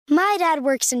My dad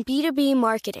works in B2B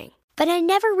marketing, but I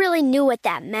never really knew what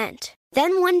that meant.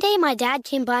 Then one day, my dad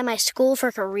came by my school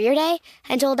for career day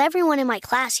and told everyone in my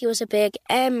class he was a big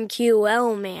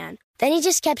MQL man. Then he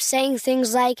just kept saying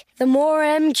things like, the more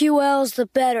MQLs, the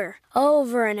better,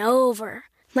 over and over.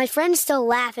 My friends still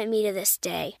laugh at me to this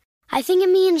day. I think it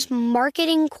means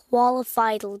marketing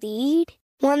qualified lead.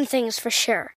 One thing's for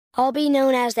sure. I'll be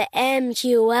known as the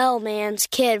MQL man's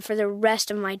kid for the rest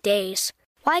of my days.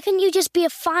 Why couldn't you just be a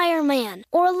fireman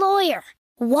or a lawyer?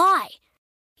 Why?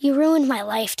 You ruined my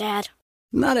life, Dad.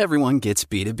 Not everyone gets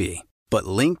B2B, but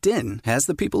LinkedIn has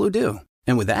the people who do.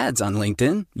 And with ads on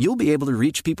LinkedIn, you'll be able to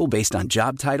reach people based on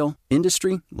job title,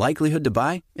 industry, likelihood to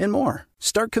buy, and more.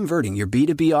 Start converting your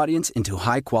B2B audience into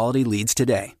high-quality leads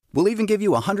today. We'll even give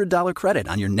you a $100 credit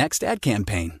on your next ad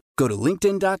campaign. Go to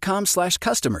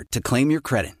linkedin.com/customer to claim your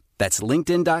credit. That's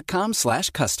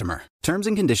linkedin.com/customer. Terms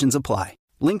and conditions apply.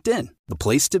 LinkedIn, the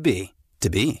place to be, to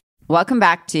be. Welcome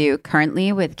back to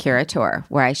Currently with Curator,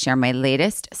 where I share my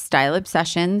latest style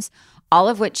obsessions, all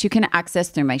of which you can access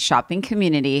through my shopping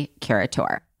community,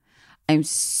 Curator. I'm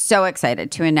so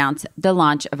excited to announce the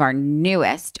launch of our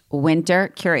newest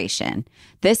winter curation.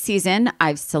 This season,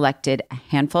 I've selected a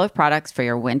handful of products for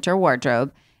your winter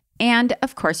wardrobe and,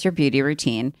 of course, your beauty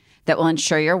routine that will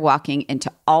ensure you're walking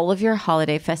into all of your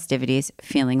holiday festivities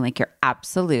feeling like your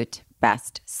absolute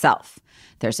best self.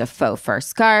 There's a faux fur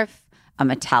scarf, a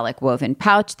metallic woven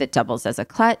pouch that doubles as a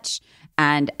clutch,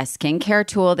 and a skincare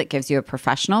tool that gives you a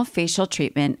professional facial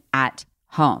treatment at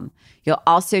home. You'll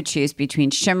also choose between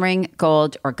shimmering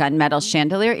gold or gunmetal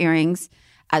chandelier earrings,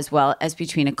 as well as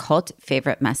between a cult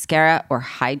favorite mascara or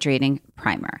hydrating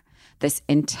primer. This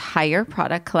entire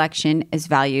product collection is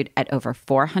valued at over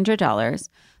 $400,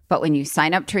 but when you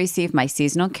sign up to receive my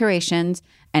seasonal curations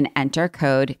and enter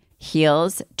code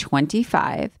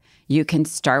HEELS25, you can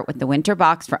start with the winter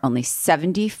box for only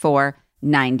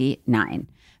 $74.99.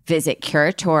 Visit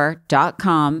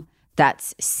Curator.com.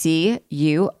 That's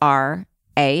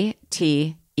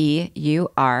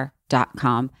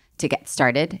CURATEUR.com to get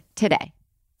started today.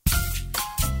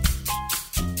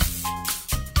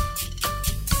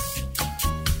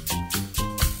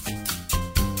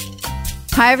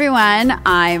 Hi, everyone.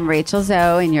 I'm Rachel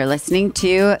Zoe, and you're listening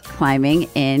to Climbing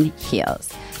in Heels.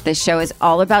 This show is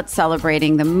all about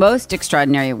celebrating the most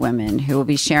extraordinary women who will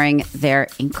be sharing their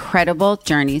incredible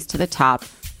journeys to the top,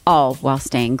 all while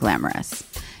staying glamorous.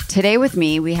 Today with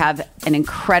me, we have an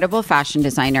incredible fashion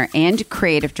designer and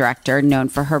creative director known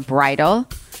for her bridal,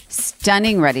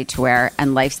 stunning ready-to-wear,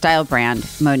 and lifestyle brand,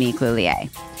 Monique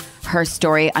Lhuillier. Her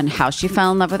story on how she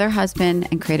fell in love with her husband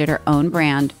and created her own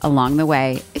brand along the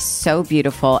way is so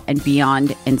beautiful and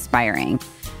beyond inspiring.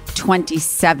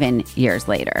 27 years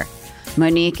later.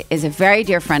 Monique is a very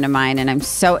dear friend of mine, and I'm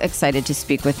so excited to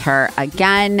speak with her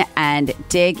again and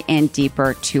dig in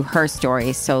deeper to her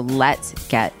story. So let's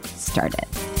get started.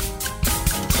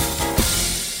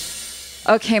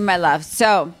 Okay, my love.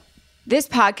 So this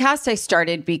podcast I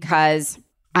started because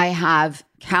I have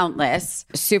countless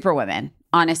superwomen,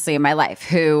 honestly, in my life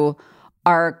who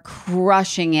are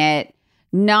crushing it,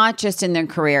 not just in their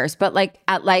careers, but like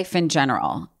at life in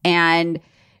general. And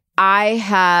I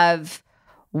have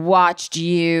watched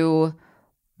you,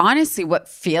 honestly, what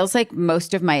feels like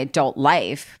most of my adult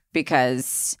life,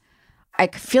 because I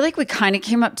feel like we kind of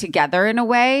came up together in a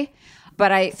way.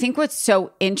 But I think what's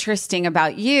so interesting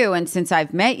about you, and since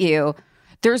I've met you,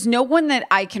 there's no one that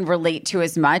I can relate to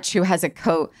as much who has a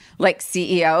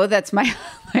CEO. That's my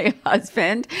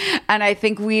husband. And I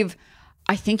think you've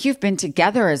been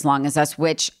together as long as us,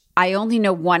 which I only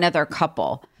know one other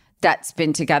couple that's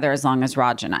been together as long as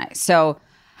Raj and I. So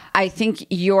I think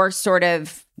your sort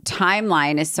of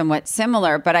timeline is somewhat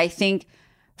similar, but I think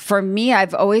for me,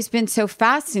 I've always been so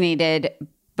fascinated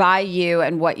by you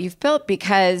and what you've built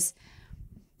because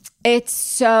it's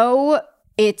so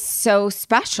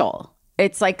special.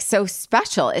 It's like so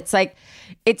special. I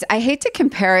hate to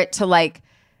compare it to like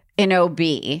an OB,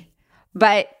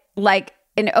 but like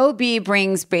an OB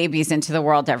brings babies into the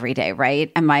world every day, right?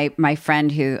 And my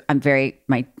friend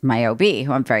my OB,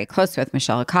 who I'm very close with,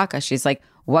 Michelle Akaka, she's like,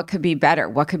 what could be better?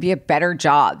 What could be a better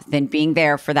job than being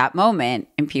there for that moment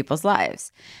in people's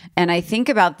lives? And I think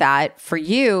about that for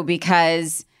you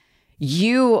because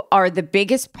you are the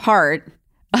biggest part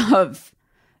of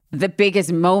the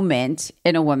biggest moment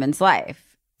in a woman's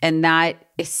life. And that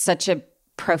is such a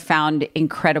profound,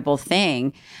 incredible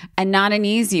thing and not an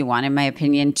easy one, in my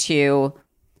opinion, to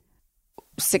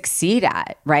succeed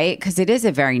at, right? Because it is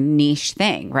a very niche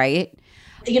thing, right?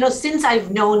 Since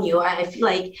I've known you, I feel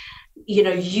like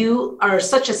you are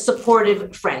such a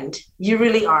supportive friend. You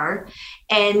really are.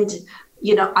 And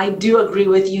I do agree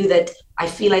with you that I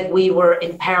feel like we were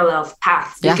in parallel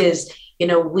paths because,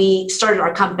 we started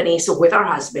our company. So with our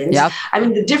husbands, I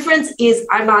mean, the difference is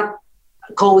I'm not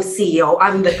co-CEO,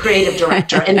 I'm the creative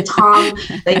director and Tom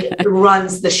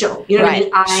runs the show. You know what I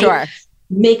mean? I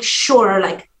make sure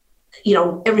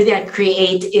everything I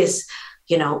create is,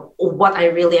 what I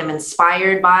really am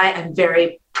inspired by. I'm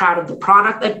very proud of the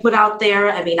product I put out there.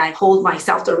 I mean, I hold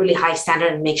myself to a really high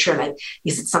standard and make sure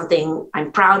is it something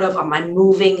I'm proud of? Am I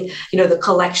moving, the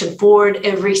collection forward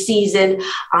every season?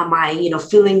 Am I,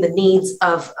 filling the needs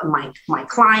of my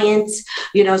clients?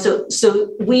 So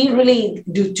we really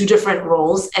do two different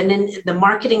roles. And then the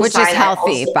marketing which side, is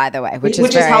healthy, by the way, which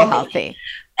is very healthy.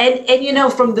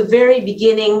 And from the very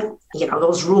beginning,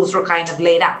 those rules were kind of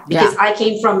laid out because I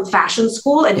came from fashion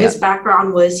school and his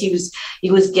background was he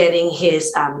was getting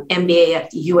his MBA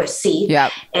at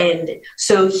USC. And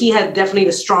so he had definitely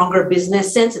the stronger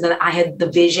business sense. And then I had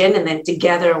the vision. And then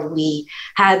together we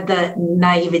had the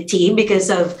naivety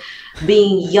because of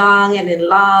being young and in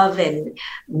love and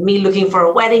me looking for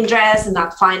a wedding dress and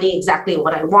not finding exactly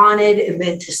what I wanted. And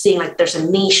then to seeing there's a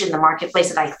niche in the marketplace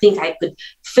that I think I could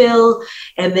fill,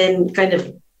 and then kind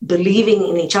of believing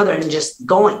in each other and just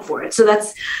going for it. So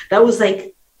that's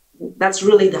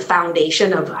really the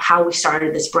foundation of how we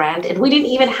started this brand. And we didn't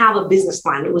even have a business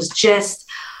plan. It was just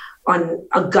on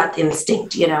a gut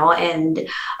instinct, and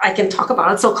I can talk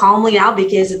about it so calmly now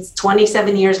because it's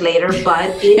 27 years later, but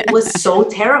it was so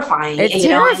terrifying. It's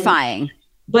terrifying.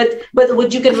 But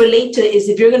what you can relate to is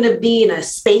if you're going to be in a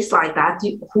space like that,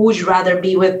 who would you rather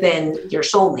be with than your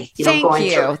soulmate?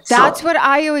 Thank you. That's what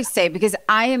I always say, because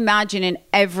I imagine in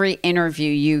every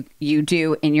interview you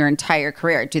do in your entire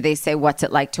career, do they say, what's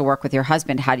it like to work with your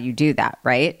husband? How do you do that?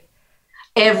 Right?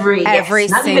 Every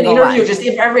not single even interview, one. Just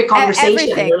every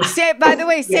conversation. Everything. By the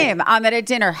way, same. I'm at a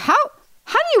dinner. How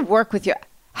do you work with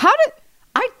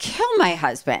I'd kill my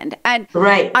husband. And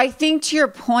I think to your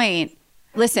point,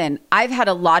 listen, I've had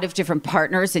a lot of different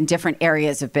partners in different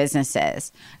areas of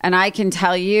businesses. And I can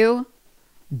tell you,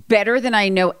 better than I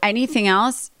know anything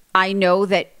else, I know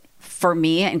that for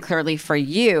me and clearly for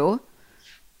you,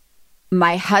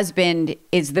 my husband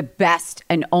is the best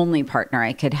and only partner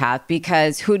I could have,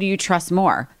 because who do you trust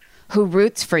more? Who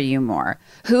roots for you more?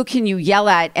 Who can you yell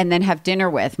at and then have dinner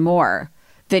with more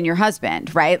than your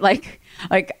husband, right? Like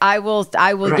I will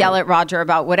yell at Roger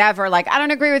about whatever, I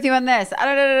don't agree with you on this,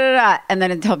 and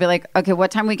then he'll be like, okay,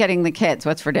 what time are we getting the kids?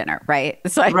 What's for dinner, right?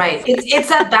 It's it's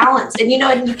that balance. And,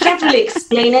 and you can't really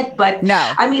explain it, but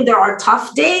no. I mean, there are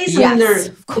tough days and there's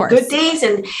good days.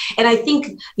 And I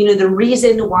think, the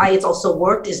reason why it's also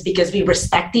worked is because we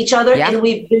respect each other and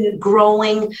we've been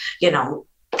growing,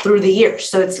 through the years.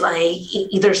 So it's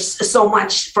there's so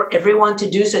much for everyone to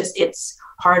do. So it's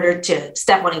harder to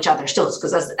step on each other's toes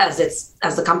because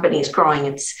as the company is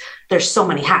growing, there's so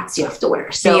many hats you have to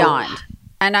wear. So beyond.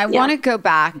 And I want to go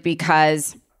back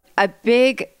because a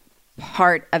big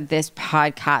part of this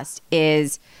podcast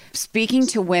is speaking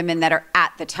to women that are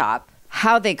at the top,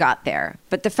 how they got there,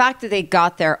 but the fact that they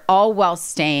got there all while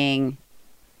staying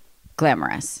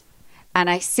glamorous.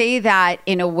 And I say that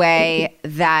in a way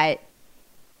that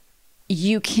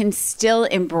you can still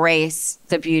embrace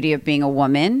the beauty of being a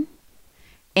woman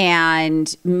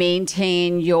and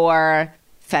maintain your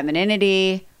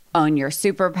femininity, own your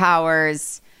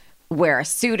superpowers, wear a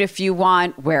suit if you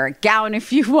want, wear a gown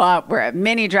if you want, wear a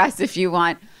mini dress if you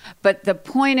want. But the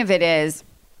point of it is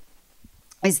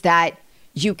that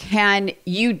you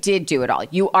did do it all.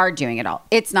 You are doing it all.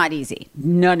 It's not easy.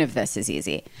 None of this is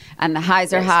easy. And the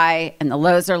highs are high and the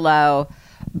lows are low.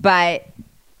 But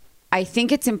I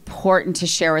think it's important to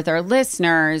share with our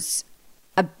listeners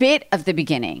a bit of the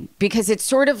beginning, because it's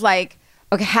sort of like,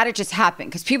 okay, how did it just happen?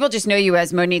 Because people just know you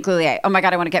as Monique Lhuillier. Oh my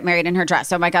God, I want to get married in her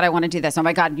dress. Oh my God, I want to do this. Oh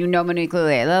my God, Monique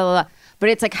Lhuillier. Blah, blah, blah. But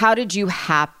it's like, how did you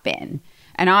happen?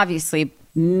 And obviously,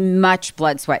 much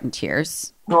blood, sweat, and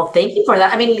tears. Well, thank you for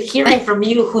that. I mean, hearing from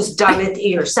you who's done it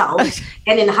yourself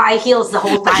and in high heels the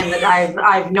whole time that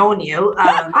I've known you.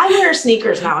 I wear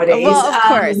sneakers nowadays. Well, of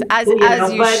course,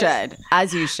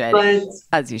 as you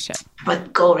should.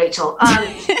 But go, Rachel.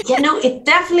 It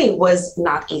definitely was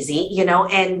not easy,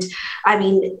 and I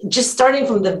mean, just starting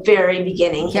from the very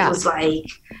beginning, it was like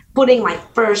putting my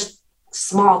first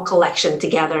small collection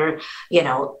together,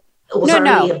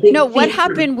 What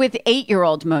happened with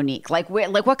 8-year-old Monique? Like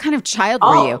what kind of child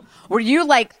were you? Were you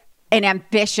like an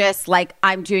ambitious,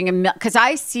 I'm doing because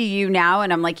I see you now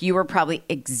and I'm like, you were probably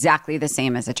exactly the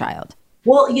same as a child.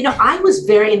 Well, I was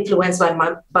very influenced by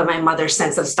my mother's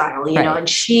sense of style, and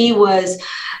she was,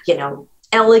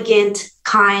 elegant,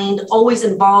 kind, always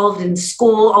involved in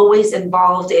school, always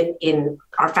involved in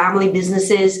our family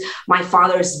businesses. My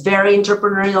father is very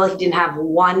entrepreneurial. He didn't have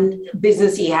one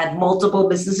business. He had multiple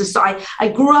businesses. So I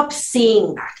grew up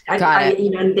seeing that.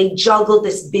 And they juggled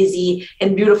this busy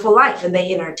and beautiful life, and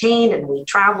they entertained and we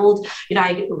traveled.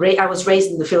 I was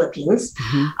raised in the Philippines.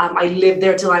 I lived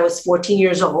there till I was 14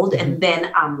 years old. And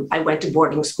then I went to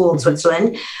boarding school in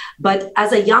Switzerland. But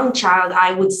as a young child,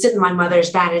 I would sit in my mother's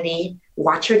vanity,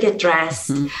 watch her get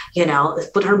dressed,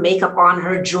 put her makeup on,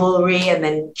 her jewelry, and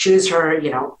then choose her,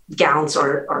 gowns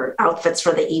or outfits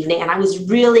for the evening. And I was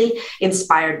really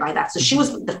inspired by that. So she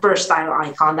was the first style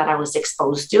icon that I was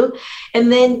exposed to.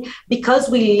 And then because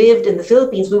we lived in the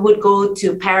Philippines, we would go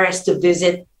to Paris to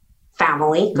visit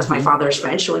family because my father is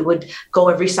French. So we would go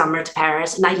every summer to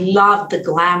Paris. And I loved the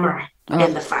glamour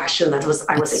and the fashion that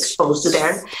I was exposed to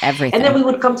there. Everything. And then we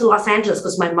would come to Los Angeles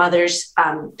because my mother's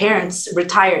parents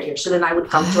retired here. So then I would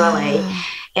come to LA.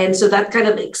 And so that kind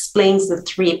of explains the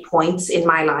 3 points in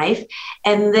my life.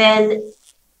 And then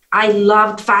I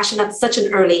loved fashion at such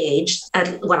an early age.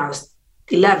 When I was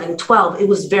 11, 12, it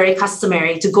was very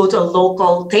customary to go to a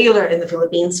local tailor in the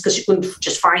Philippines because you couldn't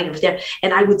just find it there.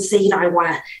 And I would say, I want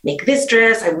to make this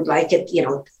dress. I would like it,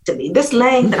 to be this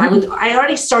length. And I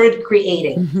already started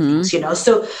creating things,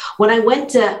 So when I went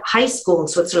to high school in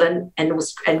Switzerland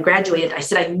and graduated, I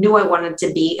said I knew I wanted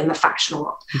to be in the fashion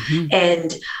world.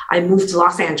 And I moved to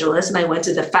Los Angeles and I went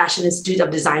to the Fashion Institute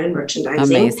of Design and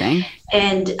Merchandising. Amazing.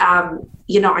 And,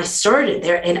 I started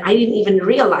there and I didn't even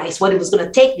realize what it was going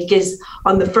to take because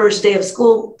on the first day of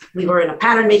school, we were in a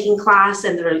pattern making class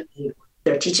and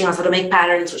they're teaching us how to make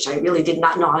patterns, which I really did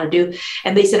not know how to do.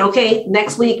 And they said, okay,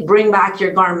 next week, bring back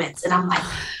your garments. And I'm like,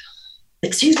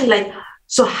 excuse me,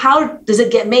 so how does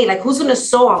it get made? Who's going to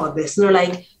sew all of this? And they're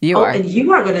like, and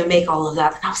you are going to make all of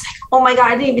that. And I was like, oh my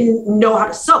God, I didn't even know how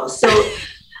to sew. So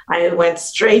I went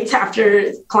straight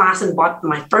after class and bought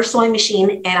my first sewing machine.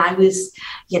 And I was,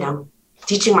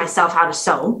 teaching myself how to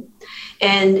sew.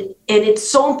 And it's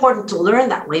so important to learn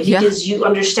that way because you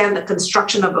understand the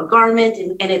construction of a garment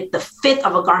and the fit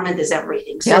of a garment is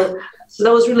everything. So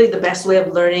that was really the best way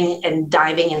of learning and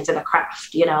diving into the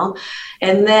craft,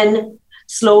 And then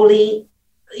slowly,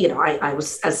 I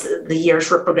was, as the years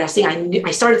were progressing,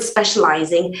 I started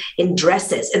specializing in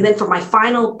dresses. And then for my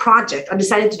final project, I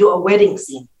decided to do a wedding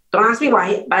scene. Don't ask me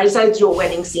why, but I decided to do a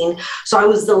wedding scene. So I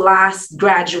was the last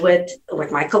graduate with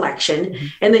my collection.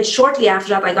 And then shortly after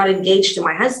that, I got engaged to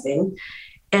my husband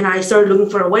and I started looking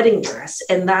for a wedding dress.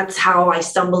 And that's how I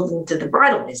stumbled into the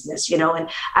bridal business, And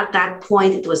at that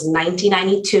point, it was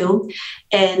 1992.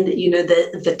 And,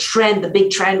 the big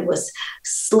trend was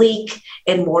sleek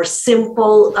and more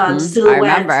simple silhouettes. I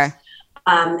remember.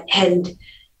 And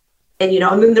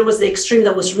then there was the extreme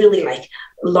that was really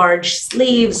large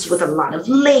sleeves with a lot of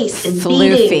lace and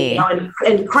beading,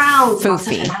 and crowns. And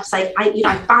I was like,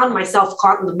 I found myself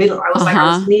caught in the middle. I was I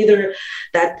was neither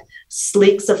that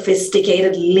sleek,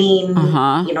 sophisticated, lean,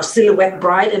 silhouette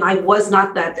bride, and I was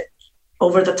not that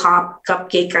over the top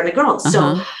cupcake kind of girl.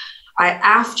 So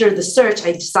after the search,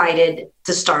 I decided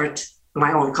to start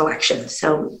my own collection.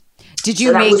 So did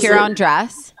you make your own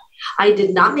dress? I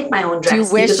did not make my own dress. Do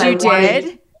you wish you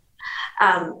did?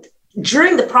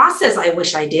 During the process, I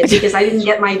wish I did because I didn't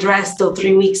get my dress till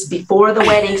 3 weeks before the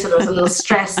wedding. So there was a little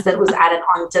stress that was added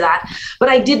on to that. But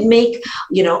I did make,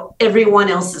 everyone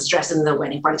else's dress in the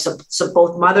wedding party. So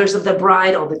both mothers of the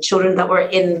bride, all the children that were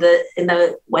in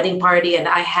the wedding party, and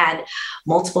I had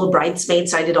multiple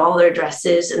bridesmaids. So I did all their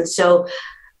dresses. And so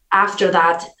after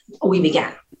that, we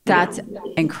began. That's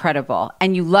incredible.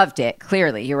 And you loved it.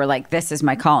 Clearly, you were like, this is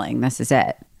my calling. This is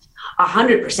it.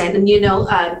 100%.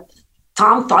 And,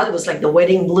 Tom thought it was like the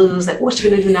wedding blues, like what's she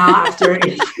going to do now after?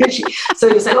 So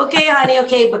he was like, okay, honey,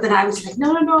 okay. But then I was like,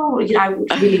 no. I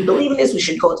really believe in this. We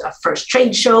should go to a first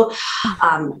trade show.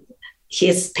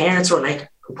 His parents were like,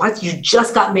 what? You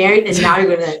just got married and now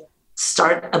you're going to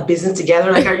start a business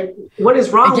together? What is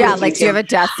wrong with you? Yeah, do you have a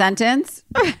death sentence?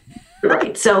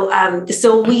 Right.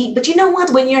 But you know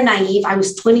what? When you're naive, I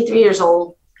was 23 years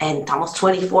old. And Tom was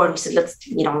 24 and we said,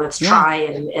 let's try.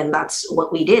 And that's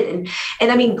what we did.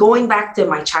 And I mean, going back to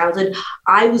my childhood,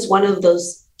 I was one of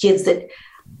those kids that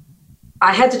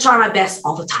I had to try my best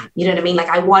all the time. You know what I mean?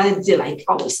 I wanted to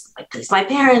always please my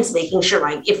parents, making sure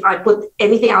if I put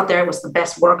anything out there, it was the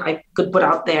best work I could put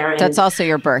out there. And, that's also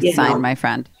your birth sign, my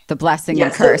friend. The blessing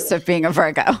and curse of being a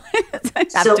Virgo.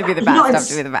 have to be the best. Have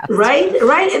to be the best. Right.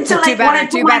 And so like, do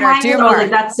better, do better, do more. Like,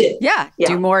 that's it. Yeah.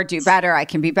 Do more, do better. I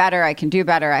can be better. I can do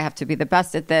better. I have to be the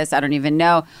best at this. I don't even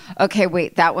know. Okay,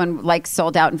 wait, that one like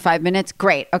sold out in 5 minutes.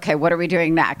 Great. Okay, what are we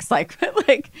doing next? Like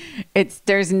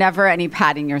there's never any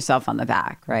patting yourself on the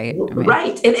back, right? I mean,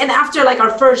 right. And after like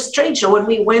our first trade show, when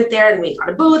we went there and we got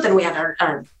a booth and we had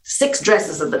our 6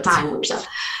 dresses at the time,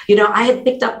 I had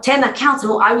picked up 10 accounts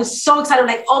and I was so excited,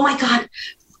 like, oh my God,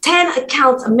 10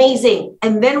 accounts, amazing.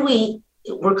 And then we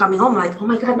were coming home like, oh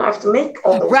my God, I have to make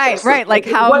all those dresses. Right. Like,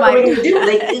 how what am I going to do?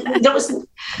 Like, there was.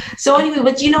 So anyway,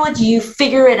 but you know what? You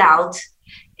figure it out,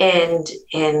 and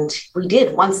we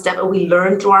did one step. We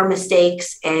learned through our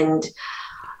mistakes, and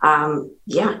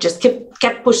just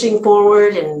kept pushing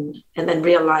forward, and then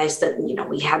realized that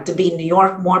we had to be in New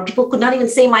York more. People could not even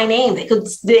say my name.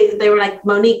 They were like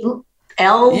Monique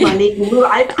Monique.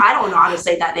 I don't know how to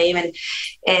say that name,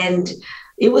 and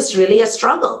it was really a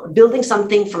struggle building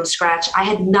something from scratch. I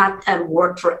had not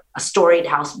worked for a storied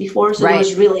house before, so there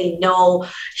was really no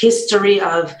history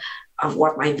of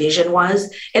what my vision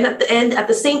was. And at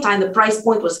the same time, the price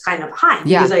point was kind of high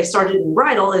because I started in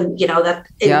bridal, and that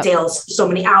entails so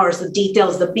many hours, the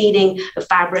details, the beading, the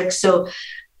fabric. So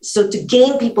to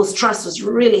gain people's trust was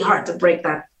really hard, to break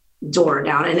that door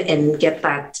down and get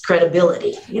that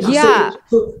credibility.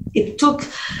 So it took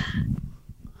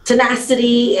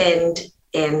tenacity, and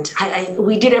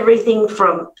we did everything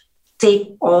from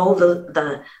tape all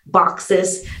the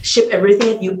boxes, ship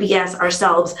everything at UPS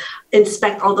ourselves,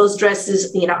 inspect all those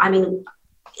dresses.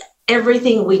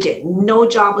 Everything we did. No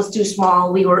job was too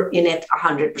small. We were in it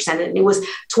 100%, and it was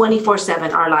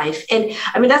 24/7 our life. And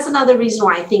that's another reason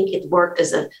why I think it worked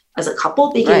as a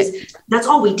couple, because that's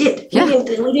all we did. Yeah. We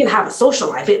didn't have a social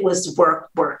life. It was work.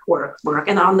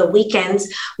 And on the weekends,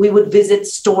 we would visit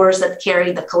stores that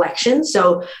carried the collection.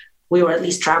 So we were at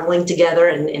least traveling together,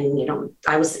 and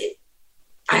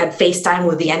I had FaceTime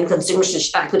with the end consumers,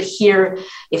 so I could hear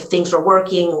if things were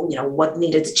working, what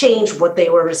needed to change, what they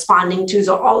were responding to.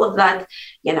 So all of that,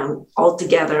 all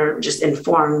together just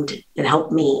informed and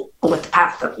helped me with the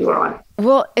path that we were on.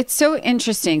 Well, it's so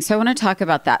interesting. So I want to talk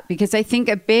about that, because I think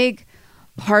a big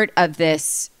part of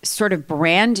this sort of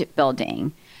brand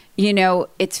building,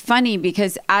 it's funny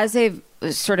because as I've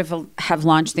sort of have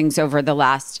launched things over the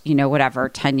last,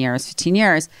 10 years, 15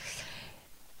 years,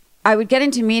 I would get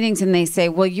into meetings and they say,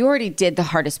 well, you already did the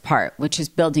hardest part, which is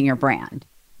building your brand.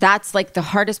 That's like the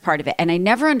hardest part of it. And I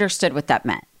never understood what that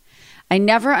meant. I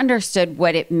never understood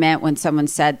what it meant when someone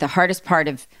said the hardest part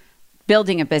of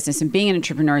building a business and being an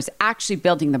entrepreneur is actually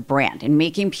building the brand and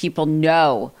making people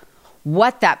know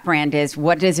what that brand is.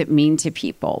 What does it mean to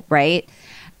people, right?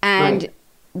 And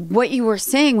what you were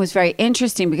saying was very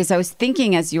interesting, because I was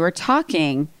thinking as you were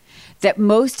talking that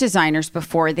most designers,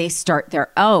 before they start their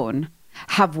own,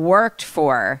 have worked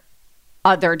for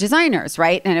other designers,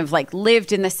 right? And have like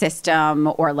lived in the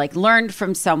system or like learned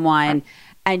from someone.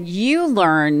 And you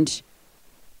learned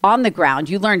on the ground.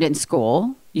 You learned in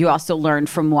school. You also learned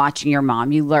from watching your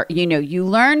mom. You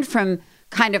learned from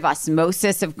kind of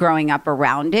osmosis of growing up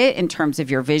around it in terms of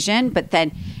your vision. But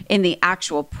then in the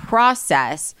actual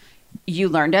process, you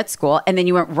learned at school, and then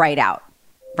you went right out,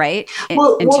 right?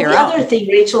 The other thing,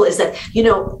 Rachel, is that,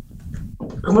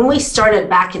 when we started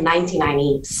back in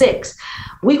 1996,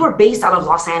 we were based out of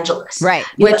Los Angeles. Right.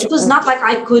 Which it was not like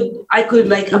I could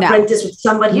like apprentice with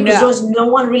somebody. There was no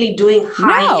one really doing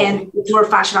high-end couture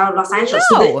fashion out of Los Angeles.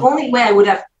 So the only way I would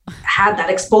have had that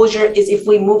exposure is if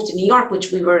we moved to New York,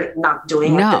 which we were not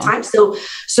doing at the time.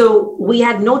 So we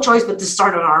had no choice but to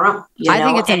start on our own. I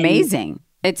think it's amazing.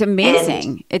 It's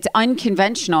amazing. It's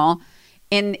unconventional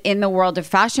in the world of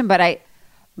fashion. But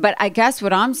I guess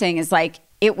what I'm saying is like,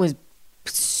 it was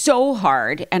so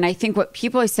hard. And I think what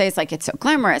people always say is like, it's so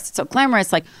glamorous. It's so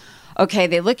glamorous. Like, okay,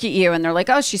 they look at you and they're like,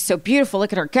 oh, she's so beautiful.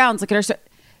 Look at her gowns. Look at her.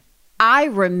 I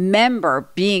remember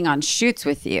being on shoots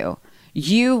with you.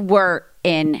 You were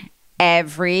in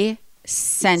every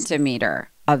centimeter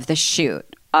of the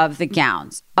shoot, of the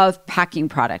gowns, of packing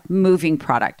product, moving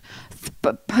product,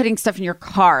 putting stuff in your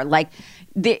car. Like,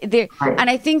 and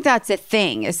I think that's a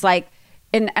thing. It's like,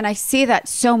 and I see that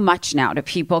so much now to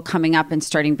people coming up and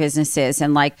starting businesses,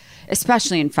 and like,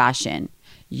 especially in fashion,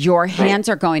 your hands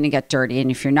are going to get dirty.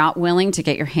 And if you're not willing to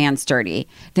get your hands dirty,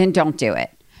 then don't do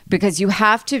it, because you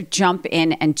have to jump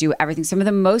in and do everything. Some of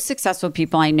the most successful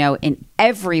people I know in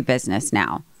every business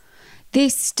now, they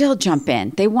still jump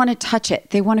in. They want to touch it.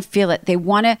 They want to feel it. They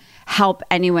want to help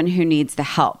anyone who needs the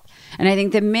help. And I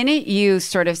think the minute you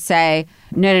sort of say,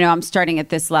 no, I'm starting at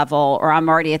this level, or I'm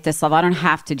already at this level, I don't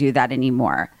have to do that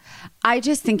anymore. I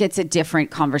just think it's a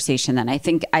different conversation then. I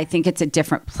think it's a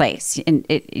different place. And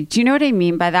do you know what I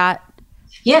mean by that?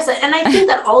 Yes. And I think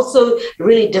that also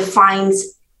really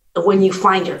defines when you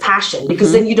find your passion,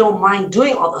 because then you don't mind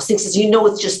doing all those things,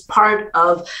 because it's just part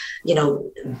of,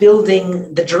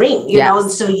 building the dream, you know,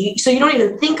 and so you don't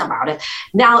even think about it.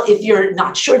 Now, if you're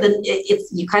not sure, then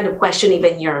you kind of question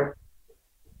even your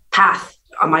path.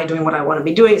 Am I doing what I want to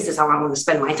be doing? Is this how I want to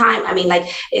spend my time? I mean,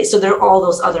 so there are all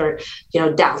those other,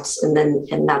 doubts.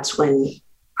 And that's when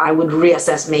I would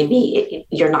reassess, maybe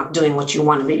you're not doing what you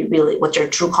want to be, really what your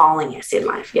true calling is in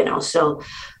life,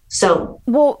 So,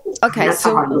 well, okay.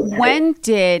 So when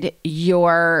did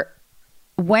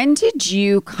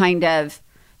you kind of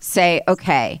say,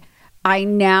 okay, I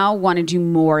now want to do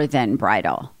more than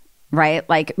bridal, right?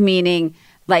 Like, meaning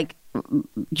like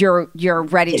you're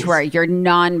ready to wear your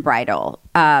non-bridal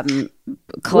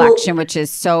collection, which is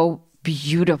so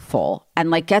beautiful and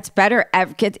like gets better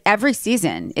every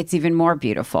season. It's even more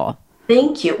beautiful.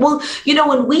 Thank you. Well,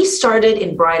 when we started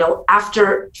in bridal,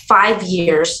 after 5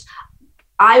 years,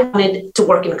 I wanted to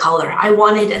work in color.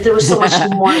 There was so much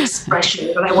more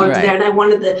expression that I wanted there, and I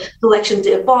wanted the collection to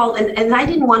evolve. And I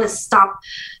didn't want to stop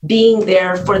being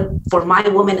there for my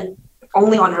woman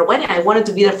only on her wedding. I wanted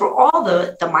to be there for all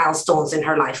the milestones in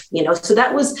her life, So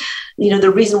that was,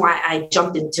 the reason why I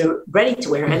jumped into ready to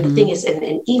wear. And the thing is,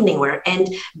 in evening wear, and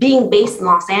being based in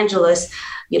Los Angeles,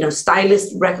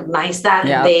 stylists recognized that,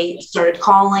 and they started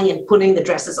calling and putting the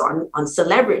dresses on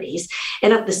celebrities.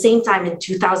 And at the same time, in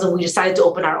 2000, we decided to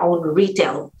open our own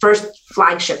retail, first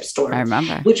flagship store. I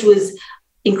remember. Which was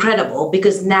incredible,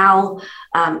 because now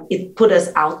it put us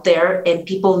out there and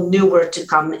people knew where to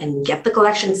come and get the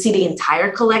collection, see the entire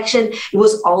collection. It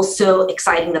was also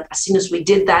exciting that as soon as we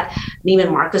did that, Neiman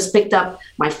Marcus picked up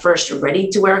my first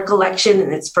ready-to-wear collection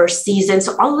in its first season.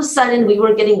 So all of a sudden we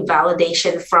were getting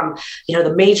validation from,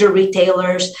 the major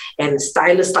retailers and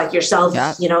stylists like yourself,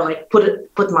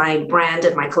 put my brand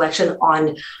and my collection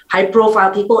on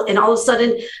high-profile people. And all of a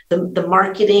sudden the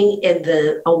marketing and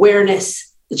the awareness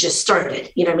just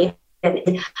started, you know what I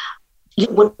mean?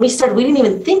 And when we started, we didn't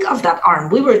even think of that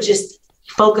arm. We were just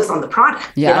focused on the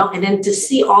product, and then to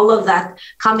see all of that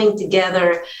coming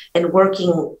together and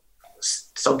working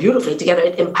so beautifully together,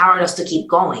 it empowered us to keep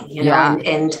going,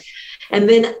 and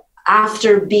then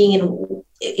after being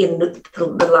in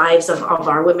the lives of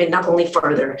our women, not only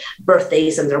for their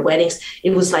birthdays and their weddings,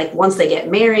 it was like once they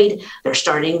get married, they're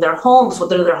starting their homes.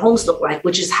 What do their homes look like?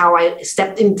 Which is how I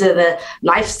stepped into the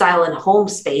lifestyle and home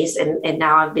space. And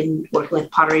now I've been working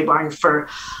with Pottery Barn for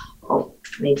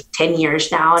maybe 10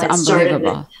 years now. And it started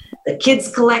with the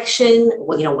kids collection,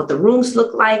 what the rooms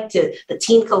look like, to the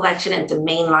teen collection, and to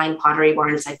mainline Pottery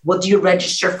Barn. It's like, what do you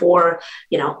register for?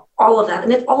 All of that.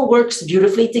 And it all works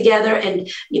beautifully together. And,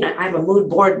 I have a mood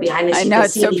board behind us. I know,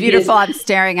 it's so beautiful. I'm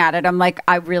staring at it. I'm like,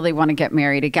 I really want to get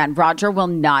married again. Roger will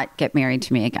not get married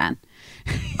to me again.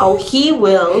 Oh, he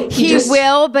will. He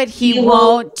will, but he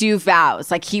won't do vows.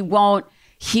 Like he won't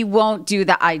do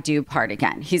the I do part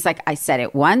again. He's like, I said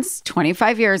it once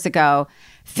 25 years ago.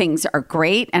 Things are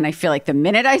great. And I feel like the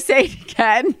minute I say it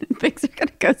again, things are going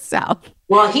to go south.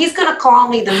 Well, he's going to call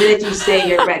me the minute you say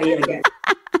you're ready again.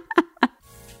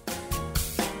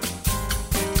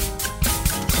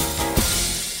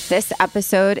 This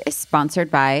episode is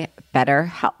sponsored by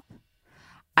BetterHelp.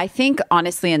 I think,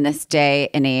 honestly, in this day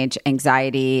and age,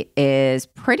 anxiety is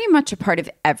pretty much a part of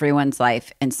everyone's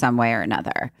life in some way or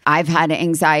another. I've had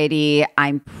anxiety.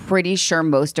 I'm pretty sure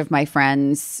most of my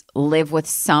friends live with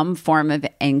some form of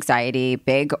anxiety,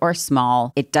 big or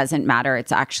small. It doesn't matter.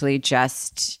 It's actually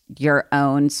just your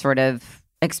own sort of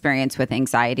experience with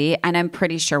anxiety. And I'm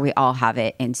pretty sure we all have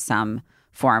it in some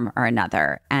form or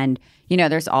another. And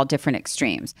there's all different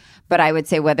extremes. But I would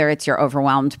say whether it's you're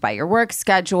overwhelmed by your work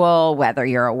schedule, whether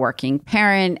you're a working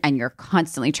parent and you're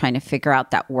constantly trying to figure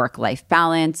out that work-life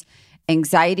balance,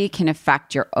 anxiety can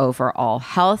affect your overall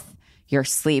health, your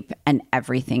sleep, and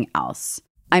everything else.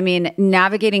 I mean,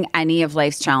 navigating any of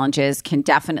life's challenges can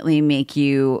definitely make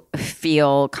you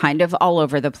feel kind of all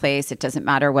over the place. It doesn't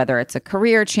matter whether it's a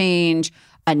career change,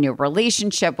 a new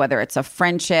relationship, whether it's a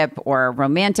friendship or a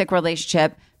romantic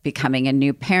relationship, becoming a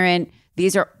new parent.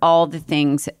 These are all the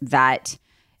things that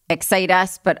excite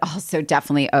us, but also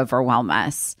definitely overwhelm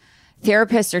us.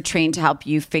 Therapists are trained to help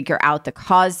you figure out the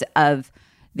cause of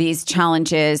these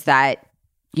challenges that,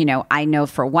 I know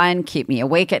for one, keep me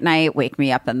awake at night, wake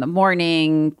me up in the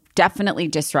morning, definitely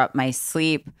disrupt my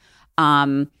sleep,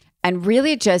 and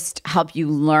really just help you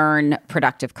learn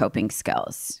productive coping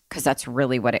skills, because that's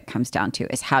really what it comes down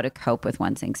to, is how to cope with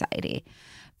one's anxiety.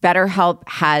 BetterHelp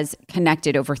has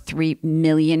connected over 3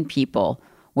 million people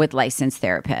with licensed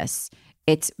therapists.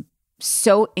 It's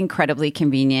so incredibly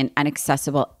convenient and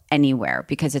accessible anywhere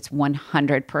because it's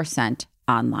 100%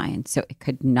 online. So it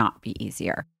could not be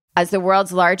easier. As the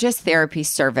world's largest therapy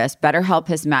service, BetterHelp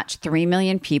has matched 3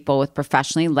 million people with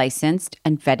professionally licensed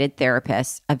and vetted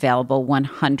therapists available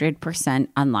 100%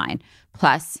 online.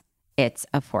 Plus, it's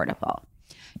affordable.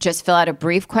 Just fill out a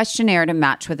brief questionnaire to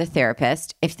match with a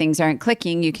therapist. If things aren't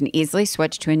clicking, you can easily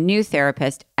switch to a new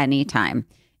therapist anytime.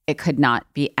 It could not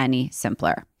be any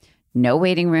simpler. No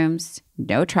waiting rooms,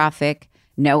 no traffic,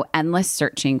 no endless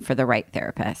searching for the right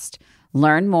therapist.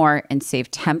 Learn more and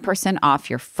save 10% off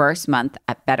your first month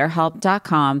at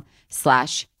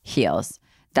betterhelp.com/heels.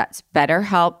 That's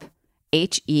BetterHelp,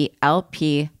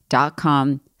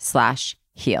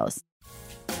 HELP.com/heels.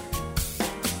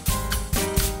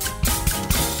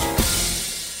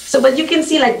 So, but you can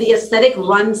see like the aesthetic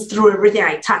runs through everything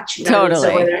I touch. You know? Totally.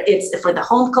 So whether it's for the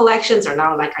home collections or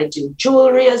now like I do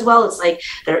jewelry as well, it's like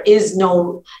there is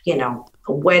no,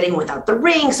 a wedding without the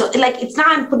ring. So like it's not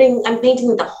I'm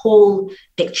painting the whole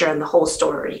picture and the whole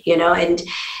story, and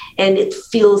it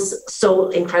feels so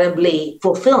incredibly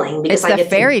fulfilling because it's the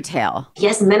fairy tale.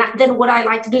 Yes. And then what I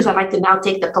like to do is I like to now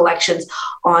take the collections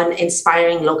on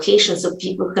inspiring locations so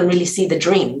people can really see the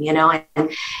dream,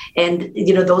 and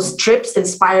those trips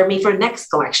inspire me for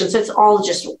next collection. So it's all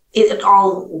it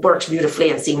all works beautifully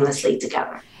and seamlessly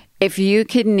together. If you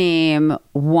could name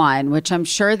one, which I'm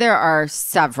sure there are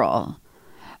several,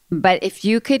 but if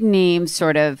you could name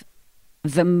sort of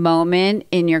the moment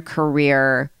in your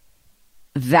career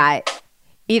that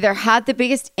either had the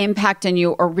biggest impact on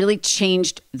you or really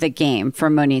changed the game for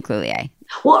Monique Lhuillier.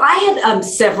 Well, I had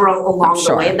several along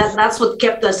the way, and that's what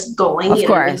kept us going. Of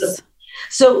course.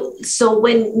 So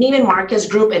when Neiman Marcus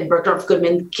Group and Bergdorf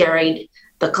Goodman carried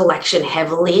the collection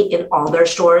heavily in all their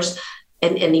stores,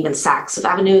 and even Saks Fifth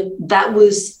Avenue, that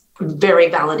was very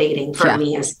validating for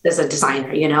me as a designer,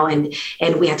 and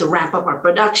we had to ramp up our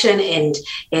production and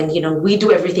we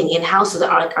do everything in-house so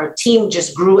that our team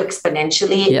just grew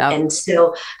exponentially. Yep. And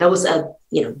so that was a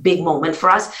big moment for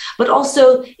us. But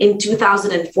also in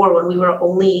 2004, when we were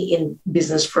only in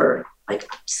business for like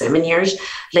 7 years,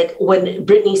 like when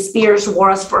Britney Spears wore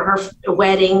us for her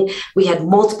wedding, we had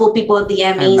multiple people at the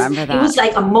Emmys. I remember that. It was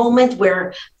like a moment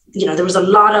where there was a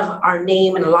lot of our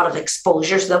name and a lot of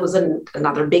exposure. So that was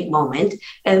another big moment.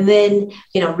 And then,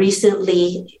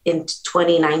 recently in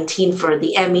 2019 for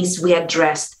the Emmys, we had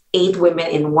dressed 8 women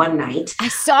in one night. I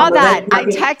saw that. I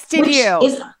texted you.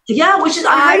 Which is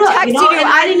unheard of. I texted you. And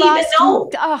I didn't even know.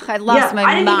 Oh, I lost my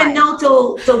mind. I didn't even know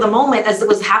till the moment as it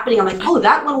was happening. I'm like, oh,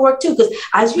 that one worked too. Because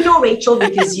as you know, Rachel,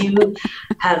 because you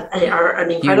are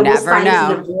an incredible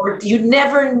stylist and board, you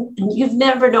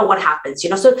never know what happens.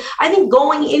 So I think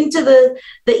going into the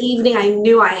evening, I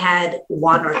knew I had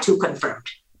 1 or 2 confirmed.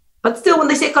 But still, when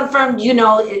they say confirmed,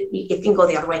 it can go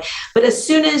the other way. But as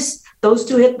soon as those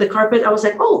 2 hit the carpet, I was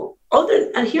like,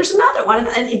 and here's another one.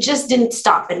 And it just didn't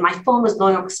stop. And my phone was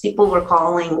going up because people were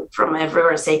calling from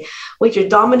everywhere and saying, wait, you're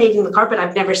dominating the carpet.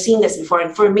 I've never seen this before.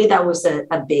 And for me, that was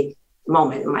a big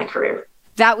moment in my career.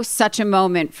 That was such a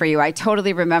moment for you. I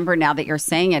totally remember now that you're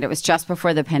saying it. It was just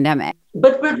before the pandemic.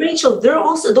 But Rachel,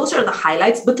 those are the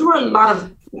highlights, but there were a lot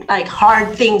of like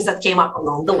hard things that came up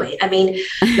along the way. I mean,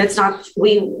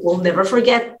 we will never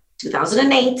forget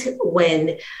 2008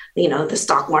 when, the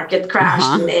stock market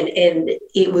crashed and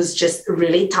it was just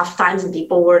really tough times and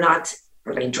people were not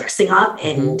really dressing up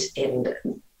and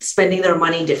spending their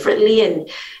money differently.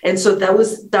 And so that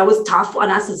was tough on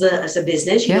us as a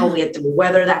business. We had to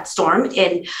weather that storm.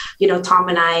 And, Tom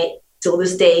and I, till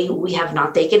this day, we have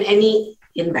not taken any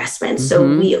investments. So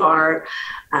we are,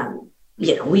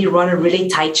 we run a really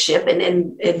tight ship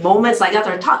and moments like that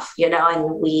are tough,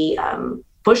 and we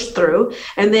pushed through.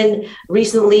 And then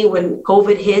recently when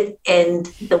COVID hit and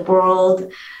the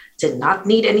world did not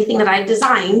need anything that I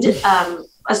designed,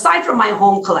 aside from my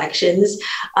home collections,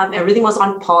 everything was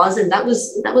on pause. And that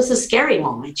was a scary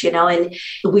moment, and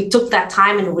we took that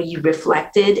time and we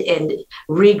reflected and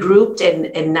regrouped.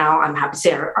 And now I'm happy to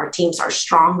say our teams are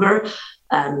stronger.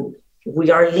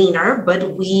 We are leaner,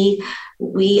 but we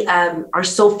are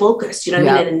so focused, what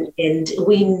I mean? And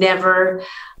we never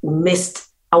missed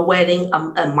a wedding,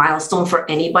 a milestone for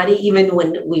anybody, even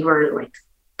when we were like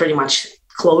pretty much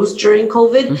closed during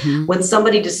COVID. When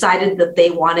somebody decided that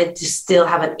they wanted to still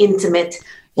have an intimate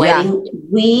wedding,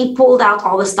 we pulled out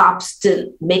all the stops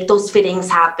to make those fittings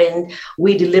happen.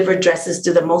 We delivered dresses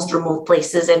to the most remote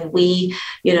places and we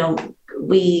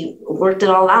worked it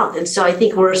all out. And so I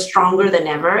think we're stronger than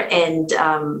ever. And,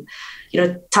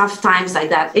 tough times like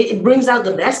that, it brings out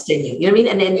the best in you, what I mean?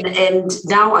 And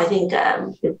now I think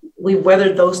we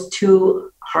weathered those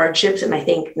 2 hardships. And I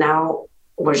think now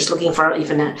we're just looking for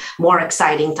even a more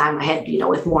exciting time ahead,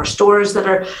 with more stores that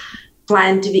are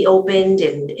planned to be opened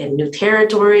in new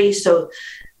territory. So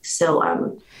it's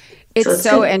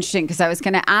so interesting, because I was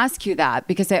going to ask you that,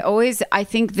 because I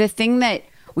think the thing that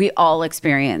we all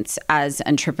experience as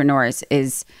entrepreneurs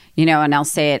is, and I'll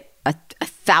say it a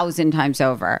 1,000 times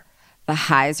over, the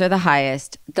highs are the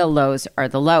highest, the lows are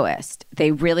the lowest.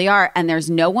 They really are. And there's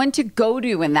no one to go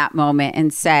to in that moment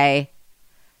and say,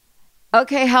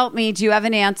 okay, help me. Do you have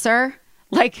an answer?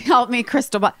 Like, help me,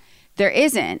 crystal ball. There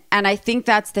isn't. And I think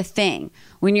that's the thing.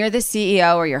 When you're the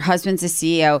CEO or your husband's the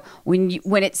CEO,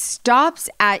 when it stops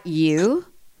at you,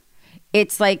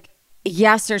 it's like,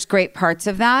 yes, there's great parts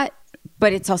of that,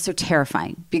 but it's also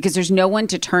terrifying, because there's no one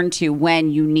to turn to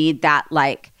when you need that,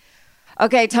 like,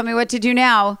 okay, tell me what to do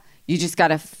now. You just got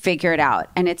to figure it out.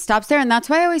 And it stops there. And that's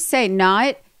why I always say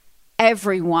not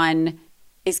everyone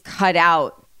is cut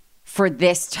out for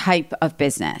this type of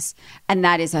business. And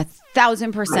that is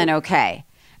 1,000% okay.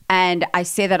 And I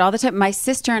say that all the time. My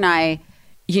sister and I,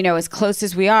 as close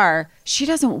as we are, she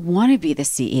doesn't want to be the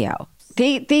CEO.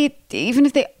 They even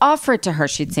if they offer it to her,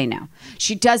 she'd say no.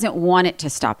 She doesn't want it to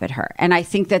stop at her. And I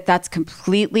think that that's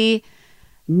completely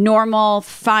normal,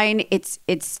 fine. It's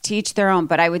to each their own.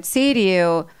 But I would say to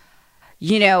you,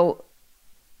 I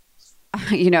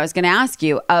was going to ask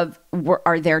you,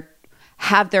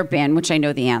 have there been, which I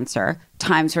know the answer,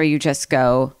 times where you just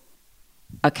go,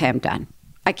 okay, I'm done.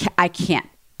 I can't.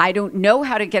 I don't know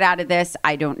how to get out of this.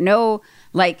 I don't know.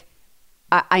 Like,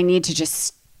 I need to just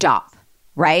stop,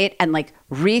 right? And like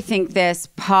rethink this,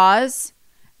 pause,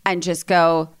 and just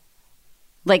go,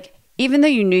 like, even though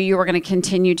you knew you were going to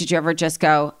continue, did you ever just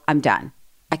go, I'm done.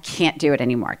 I can't do it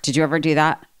anymore. Did you ever do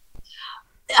that?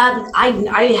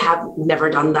 I have never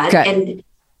done that. Good. And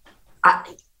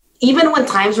even when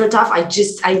times were tough,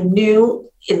 I knew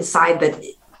inside that,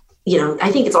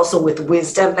 I think it's also with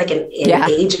wisdom, like in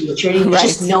age and maturity, you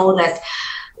just know that,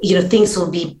 things will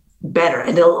be better,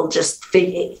 and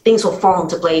things will fall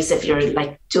into place if you're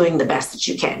like doing the best that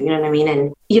you can, you know what I mean?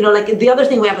 And, like the other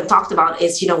thing we haven't talked about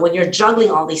is, when you're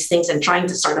juggling all these things and trying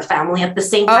to start a family at the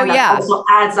same time, that also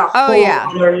adds a whole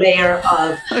other layer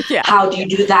of how do you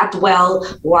do that well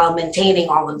while maintaining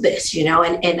all of this,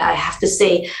 and I have to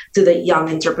say to the young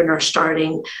entrepreneur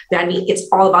starting, that, it's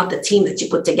all about the team that you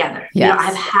put together. Yes.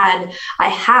 I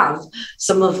have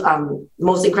some of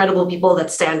most incredible people that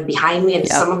stand behind me, and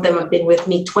some of them have been with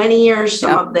me 20 years,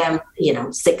 some of them,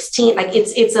 16. Like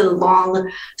it's a long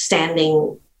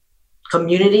standing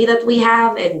community that we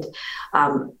have, and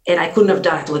I couldn't have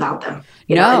done it without them.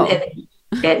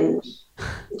 And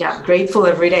grateful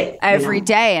every day.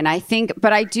 Day. And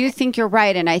I do think you're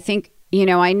right. And I think,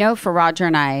 I know for Roger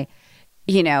and I,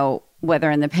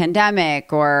 whether in the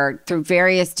pandemic or through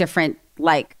various different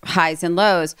like highs and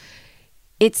lows,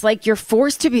 it's like you're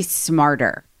forced to be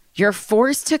smarter. You're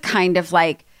forced to kind of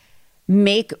like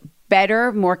make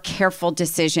better, more careful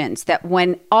decisions, that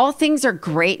when all things are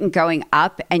great and going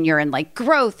up and you're in like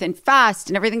growth and fast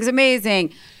and everything's amazing,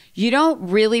 you don't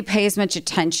really pay as much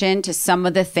attention to some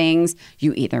of the things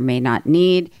you either may not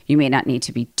need, you may not need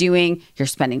to be doing, you're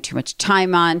spending too much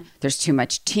time on, there's too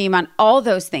much team on, all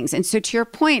those things. And so to your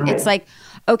point, it's like,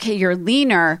 okay, you're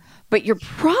leaner, but you're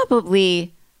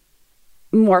probably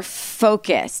more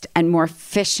focused and more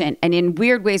efficient and in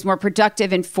weird ways more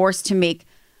productive and forced to make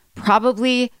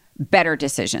probably better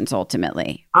decisions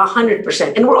ultimately.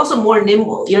 100%. And we're also more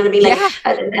nimble. You know what I mean? Like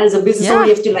as a business owner,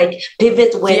 you have to like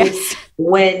pivot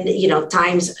when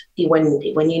times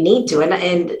when you need to.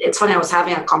 And it's funny, I was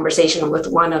having a conversation with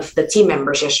one of the team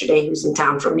members yesterday who's in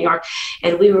town from New York.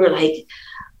 And we were like,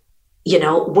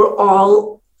 we're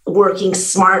all working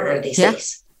smarter these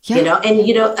days. Yeah.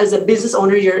 And as a business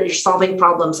owner, you're solving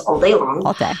problems all day long.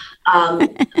 All day.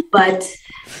 But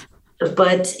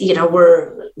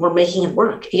we're making it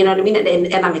work. You know what I mean?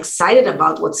 And I'm excited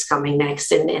about what's coming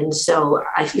next. And so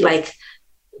I feel like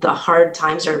the hard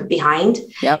times are behind.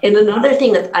 Yep. And another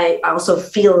thing that I also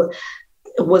feel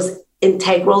was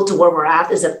integral to where we're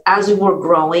at is that as we were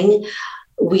growing,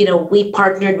 we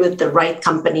partnered with the right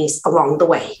companies along the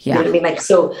way. You know what I mean?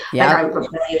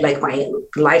 Like my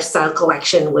lifestyle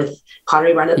collection with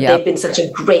Pottery Barn, they've been such a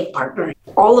great partner.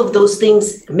 All of those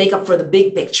things make up for the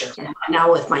big picture. And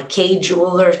now with my K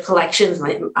jeweler collections,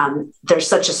 they're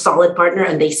such a solid partner,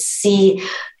 and they see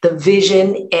the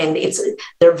vision, and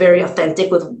they're very authentic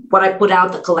with what I put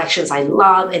out, the collections I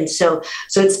love. And so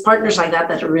it's partners like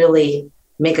that really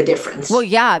make a difference. Well,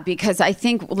 yeah, because I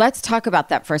think, let's talk about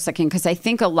that for a second, because I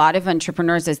think a lot of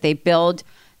entrepreneurs, as they build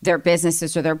their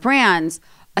businesses or their brands,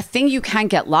 a thing you can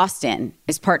get lost in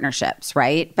is partnerships,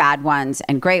 right? Bad ones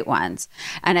and great ones.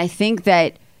 And I think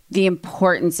that, the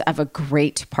importance of a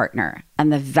great partner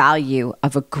and the value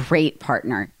of a great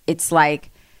partner. It's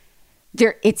like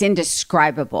it's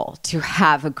indescribable to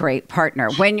have a great partner.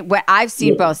 When I've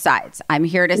seen both sides, I'm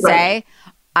here to say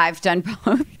I've done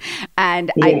both. And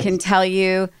I can tell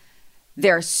you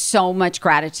there's so much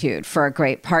gratitude for a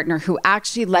great partner who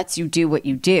actually lets you do what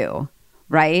you do,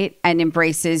 right? And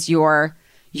embraces your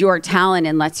talent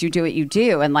and lets you do what you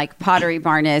do. And like Pottery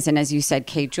Barn is, and as you said,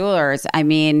 K Jewelers, I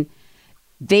mean,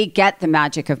 they get the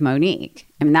magic of Monique.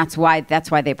 I mean, that's why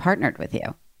they partnered with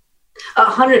you.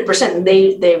 100%.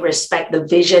 They respect the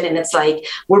vision, and it's like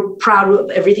we're proud of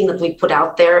everything that we put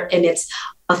out there, and it's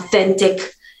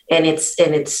authentic, and it's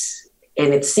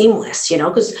seamless.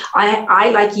 Because I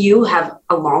like you have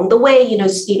along the way,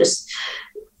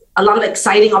 a lot of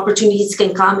exciting opportunities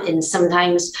can come, and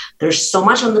sometimes there's so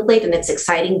much on the plate, and it's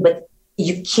exciting, but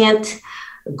you can't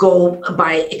go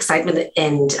by excitement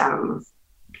and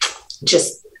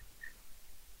just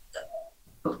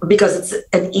because it's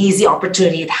an easy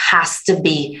opportunity. It has to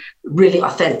be really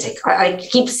authentic. I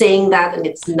keep saying that, and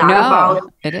it's not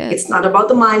it's not about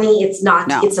the money. It's not,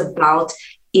 it's about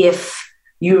if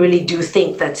you really do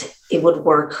think that it would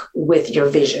work with your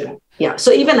vision. Yeah.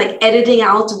 So even like editing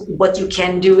out what you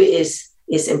can do is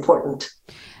important.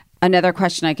 Another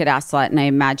question I get asked a lot, and I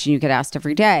imagine you get asked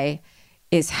every day,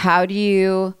 is how do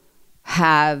you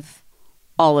have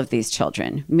all of these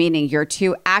children, meaning your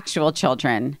 2 actual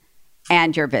children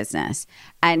and your business?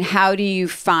 And how do you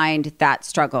find that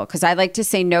struggle? Because I like to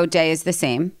say no day is the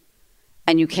same,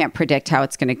 and you can't predict how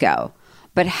it's going to go.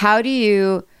 But how do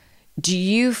you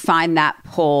find that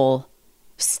pull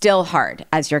still hard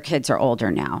as your kids are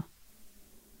older now?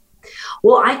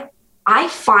 Well, I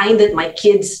find that my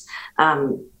kids,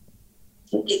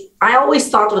 I always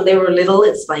thought when they were little,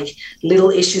 it's like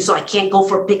little issues. So I can't go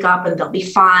for pickup and they'll be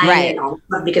fine. Right.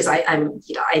 Because I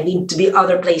need to be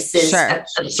other places at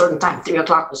a certain time.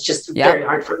 3:00 was just very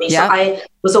hard for me. So I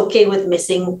was okay with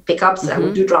missing pickups. I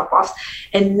would do drop-offs.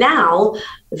 And now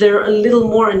they're a little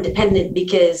more independent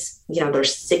because, they're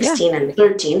 16 and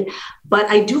 13, but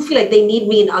I do feel like they need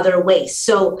me in other ways.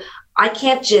 So I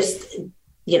can't just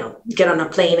get on a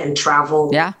plane and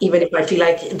travel, even if I feel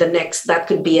like that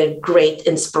could be a great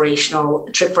inspirational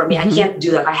trip for me. I can't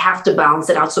do that. I have to balance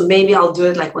it out. So maybe I'll do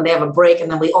it like when they have a break and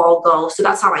then we all go. So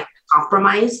that's how I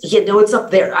compromise. It's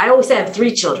up there. I always say I have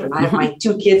 3 children. I have my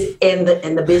 2 kids and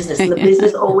the business. And the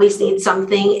business always needs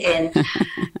something. And,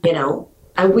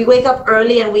 and we wake up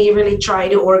early and we really try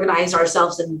to organize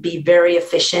ourselves and be very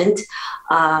efficient.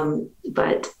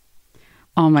 But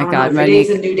oh my God, Monique. Every day is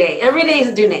a new day. Every day is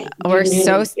a new day.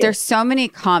 There's so many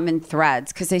common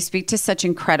threads because I speak to such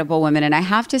incredible women. And I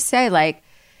have to say,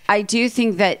 I do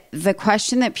think that the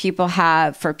question that people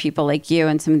have for people like you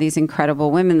and some of these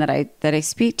incredible women that I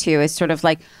speak to is sort of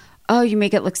like, oh, you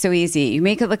make it look so easy. You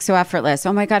make it look so effortless.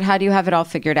 Oh my God, how do you have it all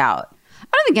figured out?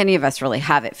 I don't think any of us really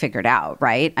have it figured out,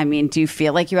 right? I mean, do you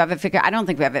feel like you have it figured out? I don't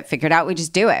think we have it figured out. We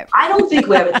just do it. I don't think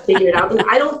we have it figured out.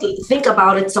 I don't think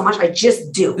about it so much. I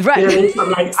just do. Right. You know what I mean? So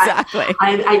I'm like, exactly.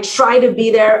 I try to be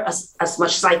there as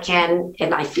much as I can.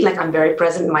 And I feel like I'm very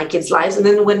present in my kids' lives. And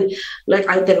then when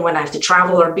I have to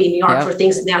travel or be in New York for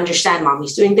things, and they understand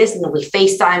Mommy's doing this, and then we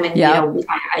FaceTime and,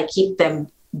 I keep them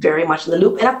very much in the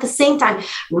loop. And at the same time,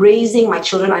 raising my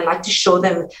children, I like to show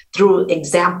them through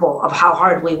example of how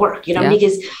hard we work,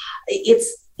 because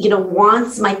it's,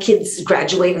 once my kids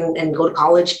graduate and go to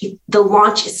college, the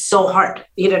launch is so hard,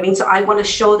 you know what I mean? So I want to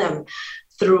show them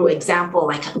through example,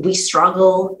 like we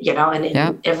struggle,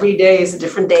 and every day is a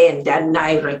different day. And Dad and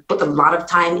I put a lot of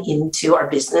time into our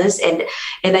business, and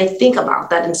I think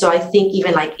about that. And so I think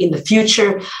even like in the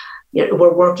future,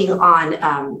 we're working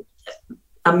on,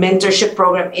 a mentorship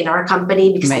program in our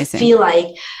company because I feel like,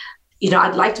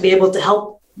 I'd like to be able to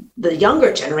help the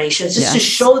younger generations just to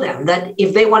show them that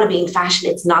if they want to be in fashion,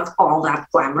 it's not all that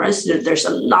glamorous. There's a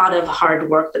lot of hard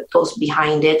work that goes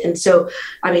behind it. And so,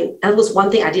 that was one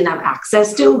thing I didn't have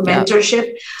access to,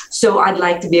 mentorship. So I'd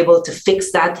like to be able to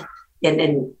fix that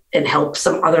and help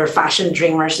some other fashion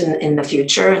dreamers in the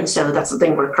future. And so that's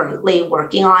something we're currently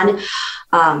working on.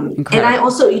 And I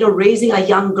also, raising a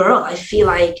young girl, I feel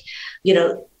like,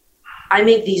 I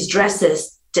make these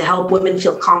dresses to help women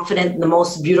feel confident in the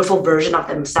most beautiful version of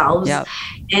themselves. Yep.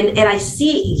 And I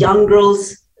see young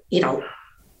girls,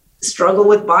 struggle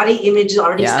with body image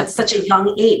already at such a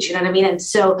young age, you know what I mean? And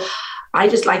so I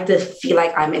just like to feel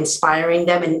like I'm inspiring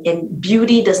them, and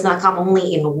beauty does not come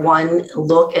only in one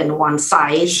look and one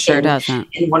size. Sure doesn't.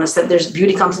 And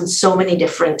beauty comes in so many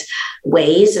different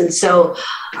ways. And so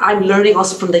I'm learning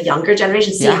also from the younger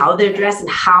generation, see how they're dressed and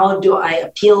how do I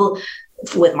appeal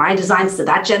with my designs to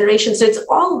that generation. So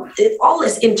it all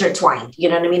is intertwined, you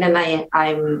know what I mean? And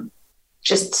I'm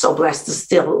just so blessed to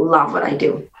still love what I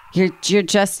do. You're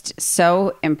just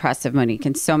so impressive, Monique,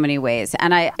 in so many ways.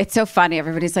 And it's so funny.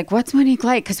 Everybody's like, what's Monique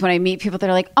like? Because when I meet people,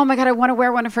 they're like, oh my God, I want to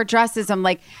wear one of her dresses. I'm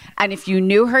like, and if you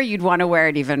knew her, you'd want to wear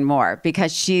it even more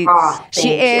because she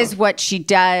is what she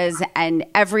does. And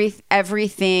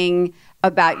everything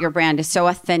about your brand is so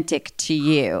authentic to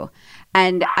you.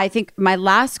 And I think my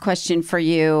last question for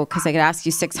you, because I could ask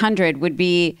you 600, would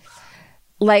be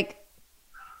like,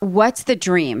 what's the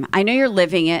dream? I know you're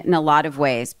living it in a lot of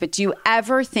ways, but do you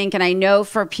ever think, and I know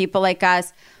for people like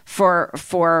us, for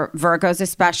Virgos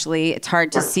especially, it's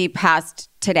hard to see past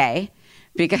today,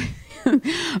 because,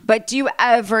 but do you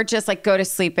ever just like go to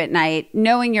sleep at night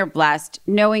knowing you're blessed,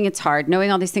 knowing it's hard,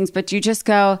 knowing all these things, but do you just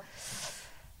go,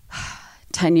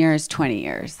 10 years, 20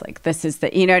 years, like this is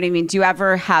the, you know what I mean? Do you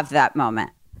ever have that moment?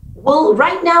 Well,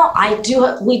 right now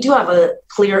we do have a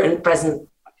clear and present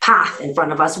path in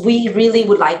front of us. We really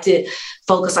would like to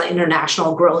focus on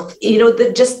international growth,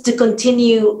 just to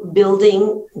continue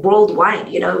building worldwide.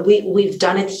 We've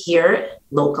done it here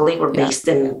locally. We're based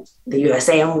in the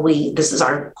USA and this is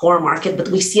our core market, but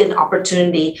we see an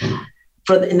opportunity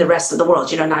in the rest of the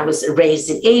world. And I was raised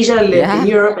in Asia, lived in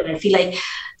Europe, and I feel like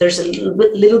there's a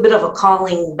little bit of a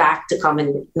calling back to come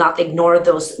and not ignore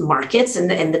those markets,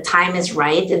 and the time is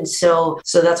right. And so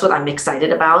that's what I'm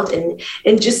excited about, and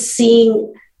just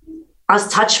seeing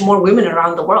us touch more women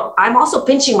around the world. I'm also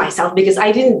pinching myself because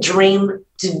I didn't dream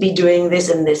to be doing this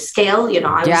in this scale.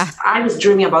 I was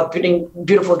dreaming about putting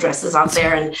beautiful dresses out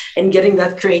there and getting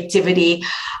that creativity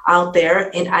out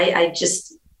there. And I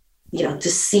just, to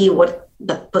see what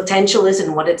the potential is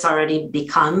and what it's already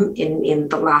become in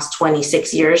the last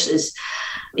 26 years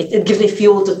it gives me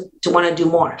fuel to want to do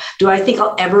more. Do I think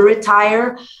I'll ever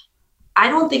retire? I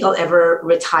don't think I'll ever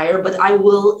retire, but I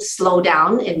will slow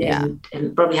down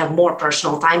and probably have more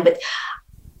personal time. But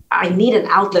I need an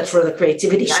outlet for the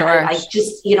creativity. Sure. I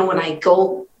just, when I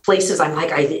go places, I'm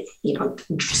like,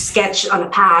 sketch on a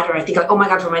pad, or I think like, oh my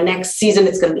God, for my next season,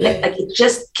 it's going to be like it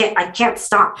just can't, I can't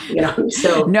stop,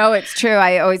 so. No, it's true.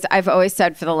 I've always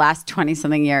said for the last 20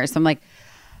 something years, I'm like,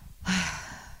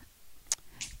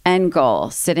 end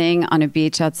goal, sitting on a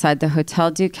beach outside the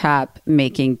Hotel du Cap,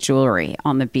 making jewelry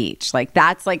on the beach. Like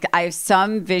that's like, I have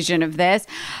some vision of this.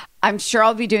 I'm sure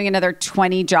I'll be doing another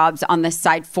 20 jobs on the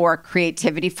side for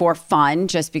creativity, for fun,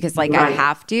 just because I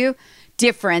have to,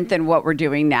 different than what we're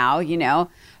doing now,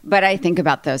 but I think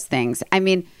about those things. I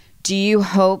mean, do you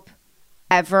hope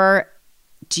ever,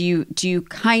 do you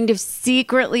kind of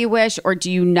secretly wish, or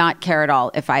do you not care at all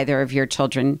if either of your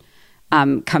children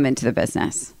come into the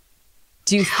business?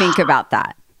 Do you think about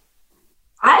that?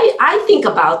 I think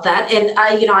about that, and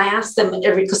I ask them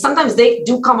because sometimes they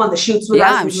do come on the shoots with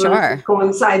us. I'm sure it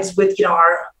coincides with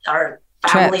our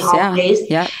family trips, holidays.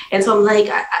 Yeah. And so I'm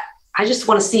like, I just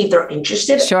want to see if they're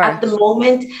interested. Sure. At the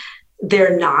moment,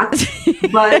 they're not,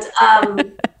 but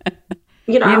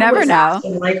you never know.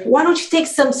 Them, like, why don't you take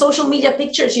some social media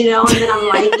pictures, And then I'm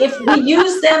like, if we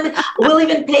use them, we'll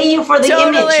even pay you for the image.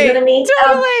 You know what I mean?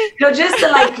 Totally. Just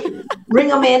to bring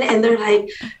them in, and they're like,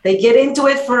 they get into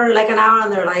it for like an hour,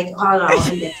 and they're like, oh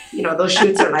no, and those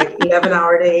shoots are like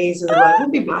 11-hour days, and they're like, we'll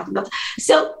be black enough.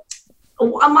 So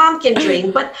a mom can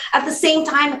dream, but at the same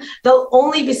time, they'll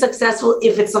only be successful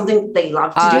if it's something they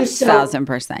love to do. So,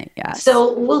 1,000%, yeah.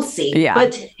 So we'll see. Yeah.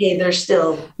 But hey, there's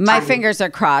still time. My fingers are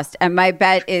crossed, and my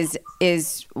bet is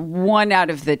one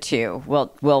out of the two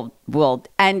will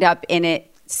end up in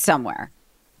it somewhere.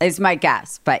 Is my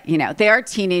guess, but they are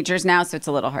teenagers now, so it's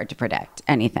a little hard to predict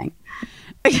anything.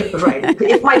 Right.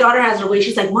 If my daughter has her way,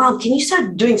 she's like, "Mom, can you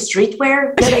start doing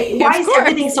streetwear?" They're like, "Why is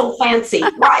everything so fancy?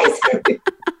 Why is everything?"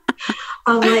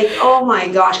 I'm like, oh my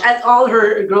gosh. And all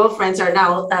her girlfriends are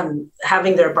now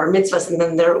having their bar mitzvahs, and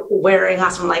then they're wearing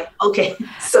us. I'm like, okay.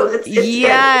 So it's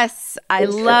yes, I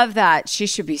love that. She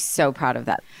should be so proud of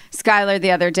that. Skylar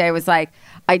the other day was like,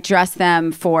 I dressed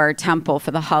them for temple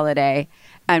for the holiday.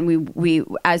 And we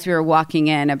as we were walking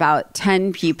in, about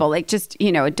 10 people, like just,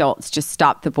 adults, just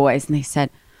stopped the boys. And they said,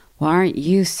 well, aren't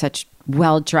you such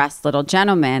well-dressed little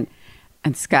gentlemen?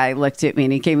 And Sky looked at me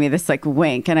and he gave me this like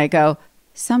wink. And I go,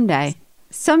 someday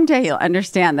you'll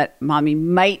understand that mommy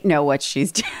might know what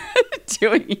she's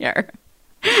doing here.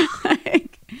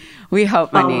 We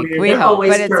hope, Monique. We hope,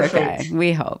 but it's okay.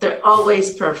 We hope. They're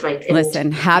always perfect.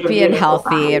 Listen, happy and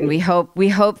healthy, and we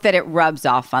hope that it rubs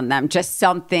off on them. Just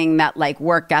something that like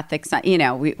work ethics,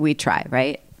 we try,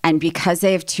 right? And because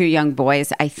they have two young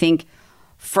boys, I think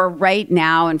for right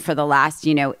now and for the last,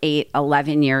 8,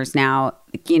 11 years now,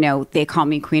 they call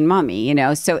me Queen Mommy,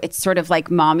 So it's sort of like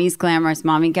mommy's glamorous.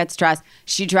 Mommy gets dressed.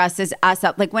 She dresses us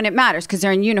up like when it matters because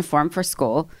they're in uniform for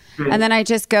school. Mm-hmm. And then I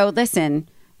just go, listen,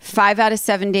 5 out of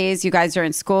 7 days, you guys are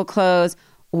in school clothes.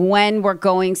 When we're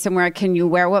going somewhere, can you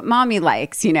wear what mommy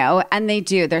likes, And they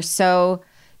do. They're so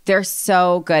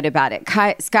good about it.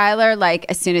 Skylar, like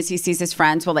as soon as he sees his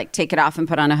friends, will like take it off and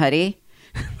put on a hoodie.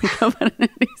 I'll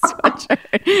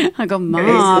go,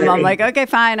 Mom. I'm like, okay,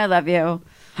 fine. I love you.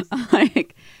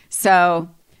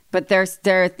 But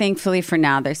they're thankfully for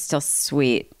now, they're still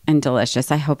sweet and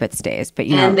delicious. I hope it stays. But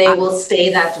and they will stay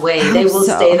that way. They will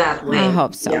stay that way. I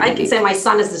hope so. Yeah, I can say my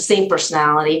son is the same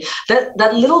personality.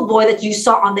 That little boy that you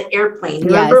saw on the airplane.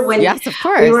 Remember when? Yes, of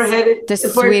course. We were headed the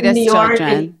for sweetest New York,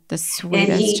 children. The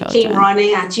sweetest and he children. came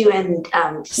running at you, and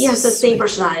he has the same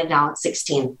personality now at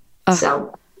 16.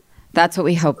 So. That's what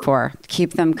we hope for.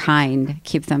 Keep them kind.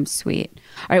 Keep them sweet.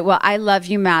 All right. Well, I love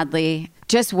you madly.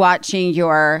 Just watching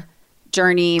your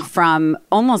journey from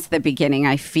almost the beginning,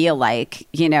 I feel like,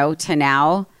 to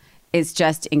now is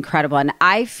just incredible. And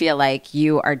I feel like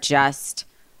you are just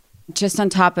on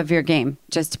top of your game.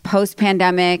 Just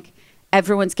post-pandemic,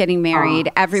 everyone's getting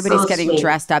married. Everybody's getting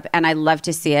dressed up. And I love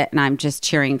to see it. And I'm just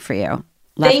cheering for you.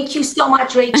 Thank you so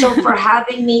much, Rachel, for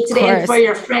having me today and for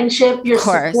your friendship, your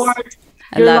support.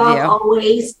 I love you.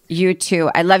 Always. You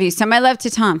too. I love you. Send my love to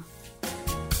Tom.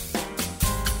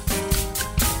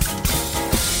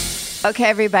 Okay,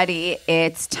 everybody.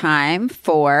 It's time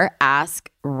for Ask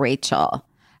Rachel.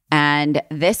 And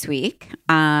this week,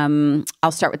 I'll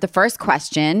start with the first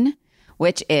question,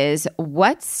 which is,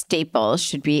 what staples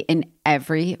should be in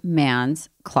every man's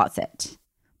closet?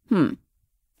 It's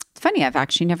funny. I've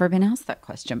actually never been asked that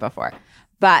question before.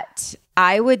 But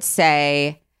I would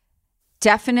say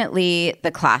definitely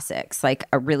the classics, like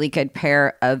a really good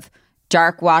pair of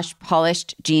dark wash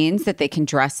polished jeans that they can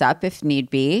dress up if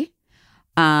need be.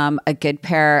 A good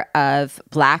pair of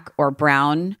black or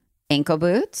brown ankle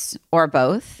boots or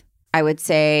both. I would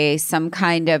say some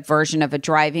kind of version of a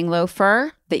driving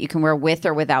loafer that you can wear with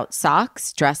or without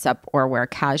socks, dress up or wear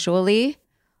casually.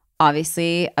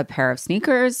 Obviously, a pair of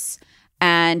sneakers.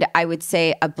 And I would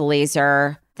say a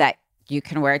blazer that you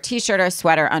can wear a t-shirt or a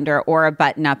sweater under, or a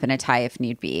button up and a tie if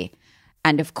need be.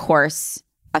 And of course,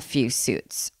 a few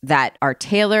suits that are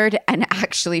tailored and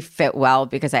actually fit well,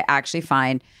 because I actually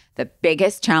find the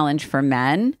biggest challenge for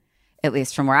men, at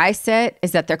least from where I sit,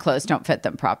 is that their clothes don't fit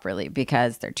them properly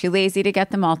because they're too lazy to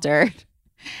get them altered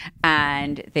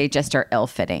and they just are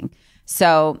ill-fitting.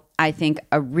 So I think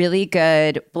a really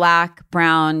good black,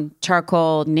 brown,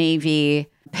 charcoal, navy,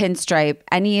 pinstripe,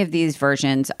 any of these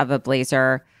versions of a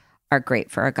blazer are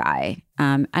great for a guy.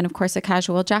 And of course, a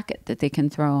casual jacket that they can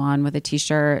throw on with a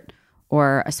t-shirt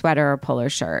or a sweater or polo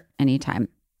shirt anytime.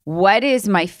 What is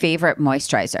my favorite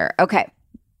moisturizer? Okay.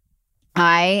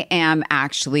 I am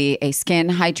actually a skin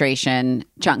hydration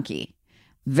junkie,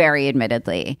 very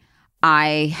admittedly.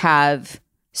 I have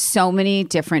so many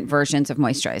different versions of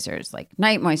moisturizers, like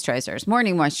night moisturizers,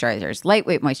 morning moisturizers,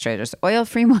 lightweight moisturizers,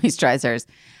 oil-free moisturizers,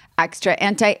 extra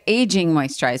anti-aging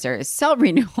moisturizers, cell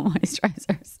renewal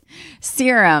moisturizers,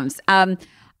 serums.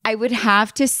 I would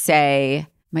have to say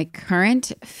my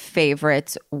current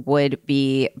favorites would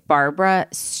be Barbara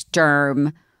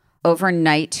Sturm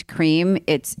Overnight Cream.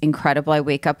 It's incredible. I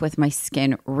wake up with my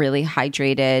skin really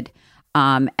hydrated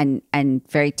and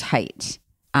very tight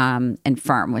and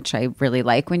firm, which I really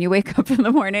like when you wake up in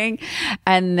the morning.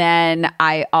 And then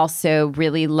I also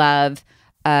really love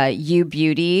U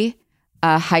Beauty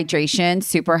Hydration,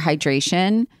 Super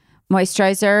Hydration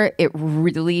Moisturizer. It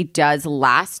really does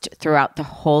last throughout the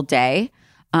whole day.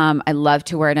 I love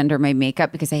to wear it under my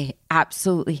makeup because I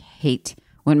absolutely hate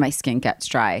when my skin gets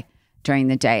dry during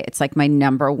the day. It's like my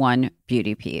number one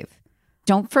beauty peeve.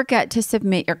 Don't forget to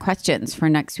submit your questions for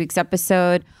next week's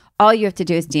episode. All you have to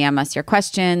do is DM us your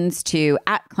questions to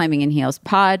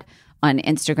 @ClimbingInHeelsPod on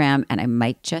Instagram, and I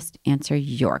might just answer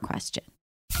your question.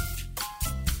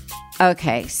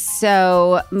 Okay,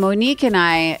 so Monique and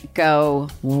I go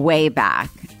way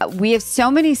back. We have so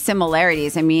many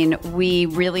similarities. I mean, we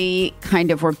really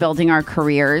kind of were building our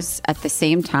careers at the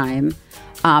same time,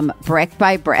 brick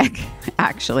by brick,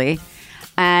 actually.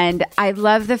 And I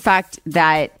love the fact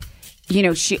that,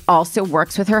 she also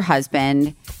works with her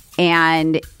husband.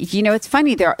 And, it's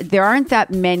funny, there aren't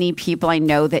that many people I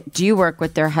know that do work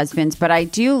with their husbands, but I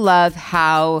do love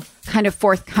how kind of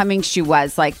forthcoming she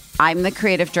was. Like, I'm the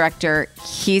creative director,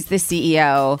 he's the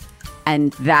CEO,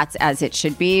 and that's as it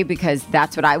should be, because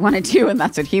that's what I want to do and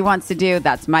that's what he wants to do.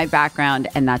 That's my background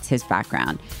and that's his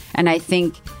background. And I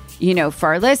think, for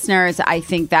our listeners, I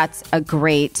think that's a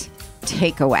great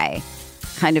takeaway.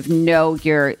 Kind of know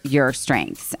your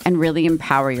strengths and really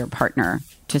empower your partner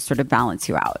to sort of balance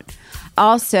you out.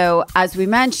 Also, as we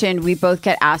mentioned, we both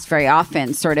get asked very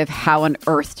often sort of how on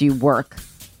earth do you work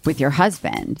with your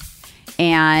husband?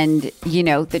 And,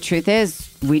 the truth is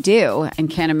we do and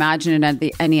can't imagine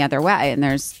it any other way. And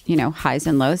there's, highs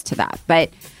and lows to that.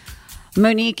 But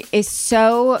Monique is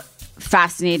so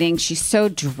fascinating. She's so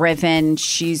driven.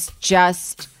 She's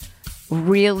just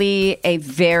really a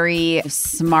very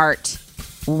smart,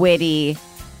 witty,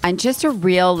 and just a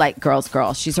real girl's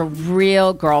girl. She's a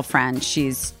real girlfriend.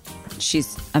 She's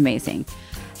amazing.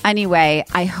 Anyway,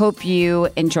 I hope you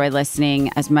enjoy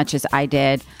listening as much as I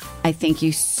did. I thank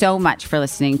you so much for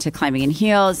listening to Climbing in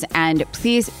Heels. And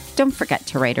please don't forget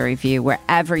to write a review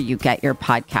wherever you get your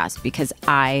podcast, because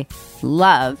I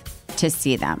love to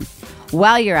see them.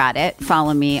 While you're at it,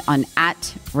 follow me on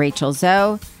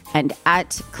 @RachelZoe and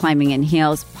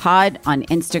 @ClimbingInHeelsPod on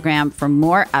Instagram for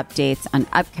more updates on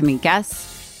upcoming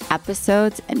guests,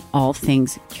 episodes, and all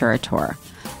things Curator.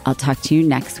 I'll talk to you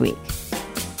next week.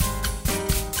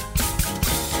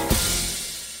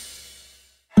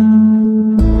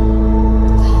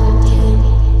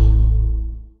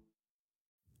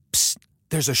 Psst,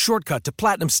 there's a shortcut to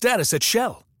platinum status at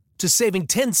Shell. To saving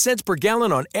 10 cents per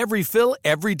gallon on every fill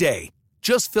every day.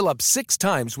 Just fill up 6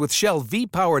 times with Shell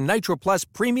V-Power Nitro Plus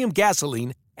Premium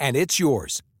Gasoline, and it's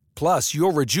yours. Plus,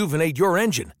 you'll rejuvenate your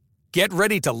engine. Get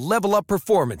ready to level up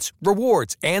performance,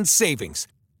 rewards, and savings.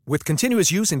 With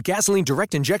continuous use in gasoline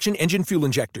direct injection engine fuel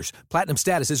injectors, platinum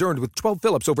status is earned with 12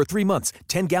 fill-ups over 3 months,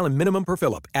 10-gallon minimum per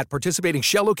fill-up at participating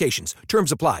Shell locations.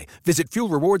 Terms apply. Visit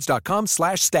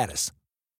fuelrewards.com/status.